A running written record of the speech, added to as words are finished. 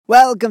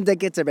Welcome to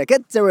Kitzer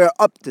Bekitzer. We're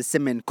up to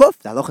Siman Kuf,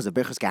 the halachas of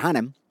Birchas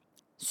Kehanim,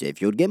 Sif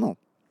Yud Gimel.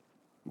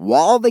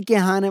 While the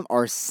Kehanim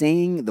are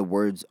saying the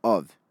words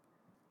of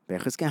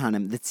Birchas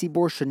Kehanim, the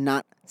Tzibor should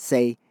not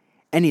say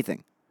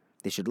anything.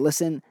 They should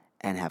listen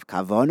and have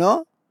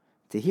kavana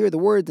to hear the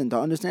words and to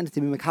understand it,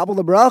 to be mekabel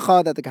the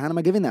bracha that the Kehanim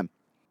are giving them.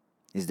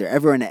 Is there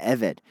ever an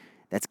Eved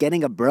that's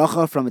getting a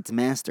bracha from its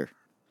master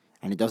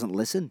and it doesn't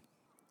listen?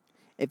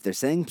 If they're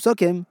saying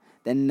psukim,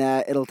 then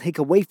it'll take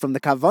away from the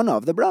kavana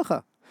of the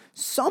bracha.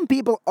 Some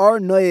people are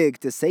noyeg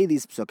to say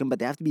these psukim, but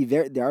they have to be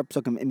there are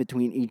psukim in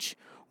between each,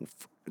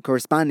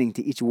 corresponding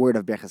to each word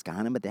of Birchas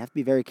Kehanim, but they have to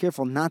be very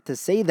careful not to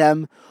say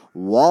them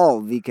while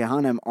the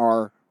Kehanim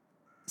are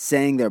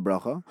saying their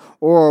bracha,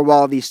 or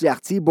while the Shliach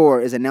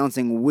Tzibor is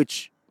announcing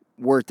which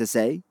word to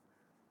say.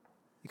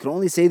 You can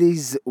only say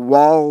these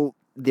while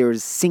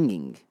there's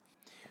singing.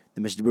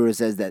 The Mishnah Berurah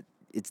says that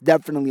it's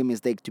definitely a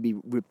mistake to be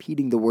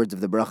repeating the words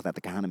of the bracha that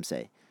the Kehanim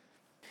say.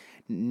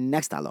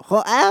 Next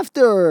halacha,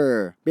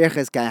 after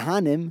Birchas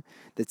Kehanim,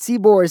 the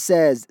Tzibor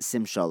says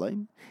Sim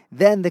Shalom.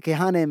 Then the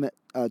Kehanim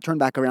turn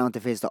back around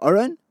to face the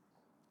Aron,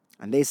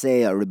 and they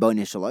say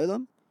Ribono Shel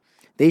Olam.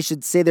 They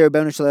should say their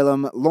Ribono Shel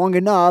Olam long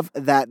enough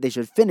that they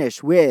should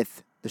finish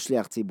with the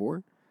Shliach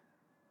Tzibor,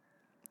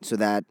 so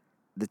that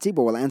the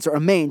Tzibor will answer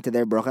Amen to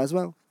their bracha as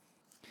well.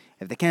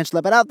 If they can't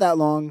schlep it out that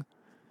long,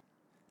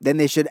 then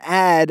they should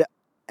add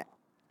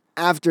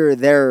after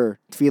their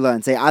tefillah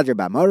and say Adar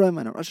B'Amorim,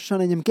 and on Rosh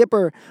Hashanah and Yom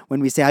Kippur, when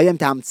we say Hayom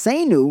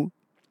Ta'amtzeinu,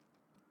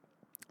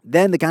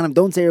 then the Kehanim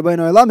don't say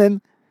Ribono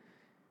Olamim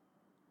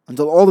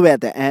until all the way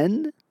at the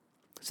end,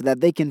 so that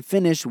they can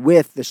finish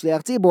with the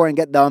Shliach Tzibor and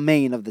get the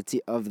Amen of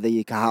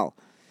the Kahal.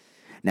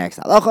 Next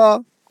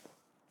halacha,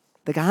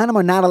 the Kehanim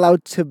are not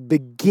allowed to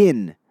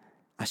begin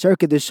Asher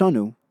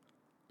Kedeshanu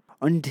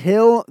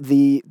until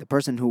the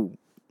person who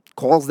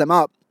calls them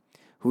up,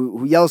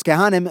 who yells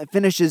Kehanim,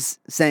 finishes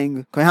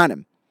saying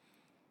Kehanim.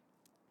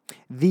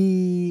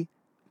 The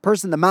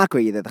person, the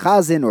makri, either the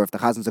chazan, or if the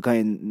chazan's a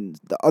kohen,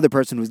 the other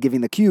person who's giving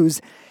the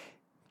cues,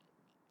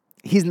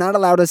 he's not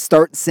allowed to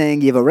start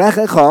saying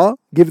Yivarechecha,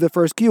 give the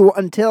first cue,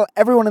 until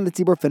everyone in the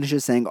tzibur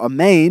finishes saying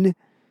Amen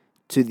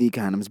to the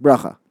Kehanim's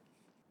bracha.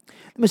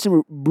 The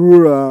Mishnah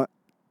Berurah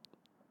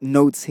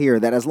notes here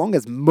that as long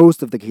as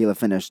most of the kehillah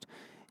finished,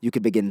 you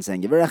could begin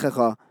saying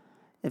Yivarechecha.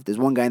 If there's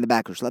one guy in the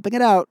back who's schlepping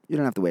it out, you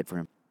don't have to wait for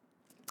him.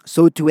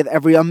 So too with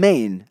every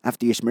Amen,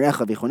 after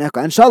Yishmerecha,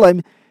 Vichonecha, and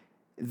Shalom,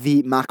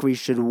 the makri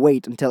should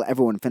wait until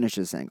everyone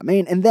finishes saying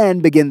Amen, and then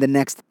begin the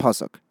next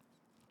pasuk.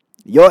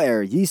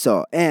 Yoer,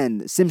 Yisa,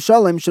 and Sim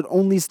Shalom should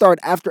only start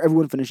after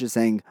everyone finishes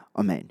saying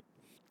Amen.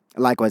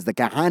 Likewise, the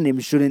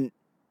Kehanim shouldn't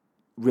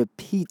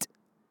repeat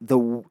the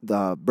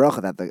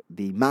bracha that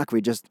the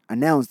makri just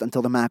announced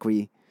until the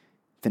makri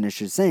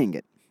finishes saying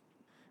it.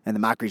 And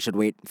the makri should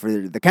wait for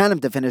the Kehanim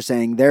to finish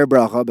saying their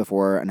bracha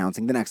before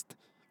announcing the next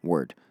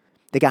word.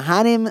 The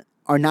Kehanim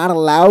are not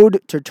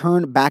allowed to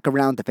turn back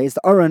around to face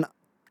the Aron.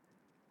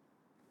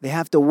 They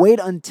have to wait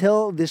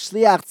until the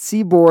Shliach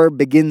Tzibor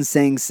begins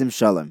saying Sim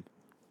Shalom.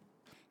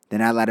 They're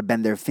not allowed to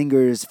bend their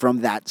fingers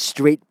from that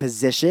straight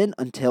position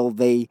until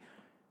they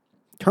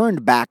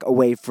turned back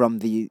away from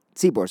the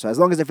Tzibor. So as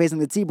long as they're facing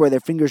the Tzibor, their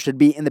fingers should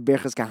be in the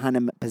Birchas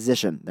Kehanim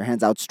position, their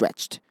hands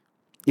outstretched,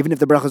 even if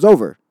the bracha is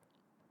over.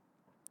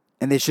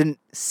 And they shouldn't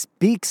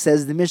speak,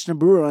 says the Mishnah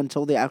Berurah,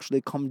 until they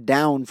actually come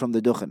down from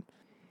the Duchen.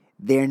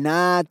 They're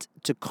not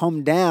to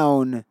come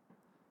down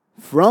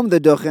from the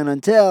Duchen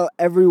until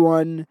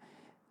everyone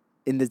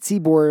in the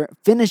Tzibor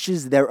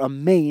finishes their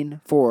Amen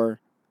for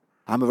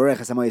Hamavarech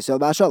Hasamo Yisrael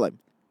Ba'Shalom.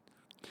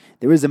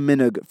 There is a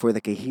minhag for the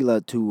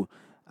Kehillah to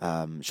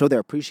show their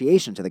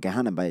appreciation to the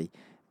Kehanim by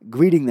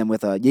greeting them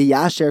with a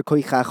Yeyasher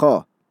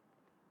Koichacho.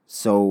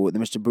 So the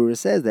Mishnah Berurah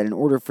says that in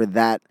order for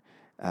that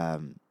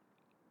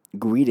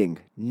greeting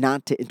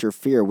not to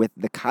interfere with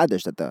the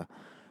Kaddish that the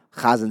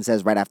Chazan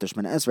says right after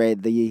Shemana Esrei,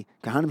 the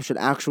Kehanim should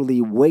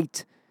actually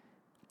wait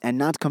and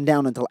not come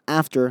down until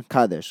after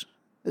Kaddish.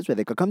 This way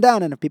they could come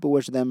down, and if people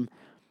wish them,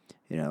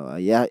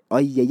 Yasher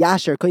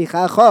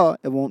Koichacho,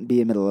 it won't be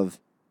in the middle of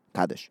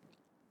Kaddish.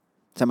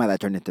 Somehow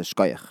that turned into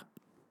Shkoyach.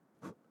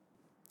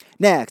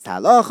 Next,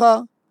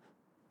 halacha.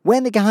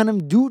 When the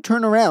Kehanim do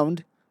turn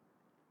around,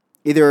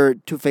 either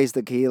to face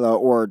the Kehillah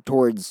or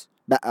towards,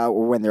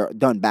 or when they're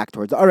done back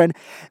towards the Aron,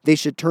 they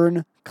should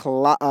turn.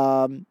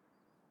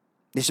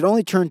 They should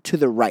only turn to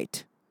the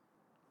right,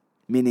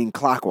 meaning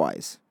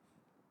clockwise.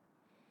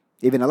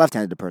 Even a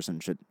left-handed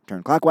person should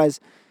turn clockwise.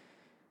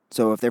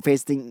 So if they're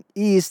facing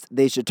east,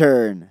 they should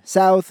turn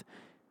south,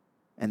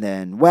 and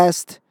then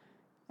west,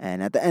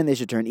 and at the end they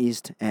should turn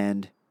east,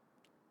 and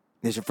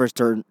they should first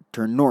turn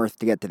north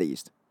to get to the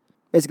east.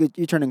 Basically,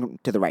 you're turning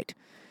to the right.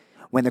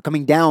 When they're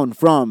coming down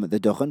from the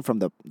duchen, from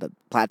the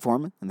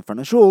platform in the front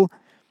of shul,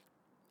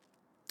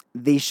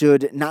 they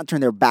should not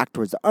turn their back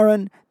towards the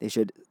Aron. They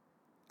should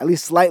at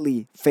least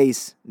slightly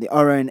face the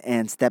Aron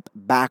and step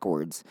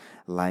backwards,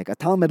 like a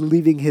Talmud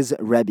leaving his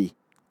Rebbe.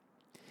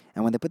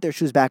 And when they put their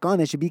shoes back on,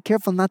 they should be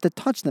careful not to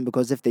touch them,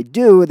 because if they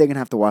do, they're going to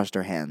have to wash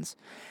their hands.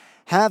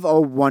 Have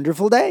a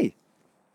wonderful day.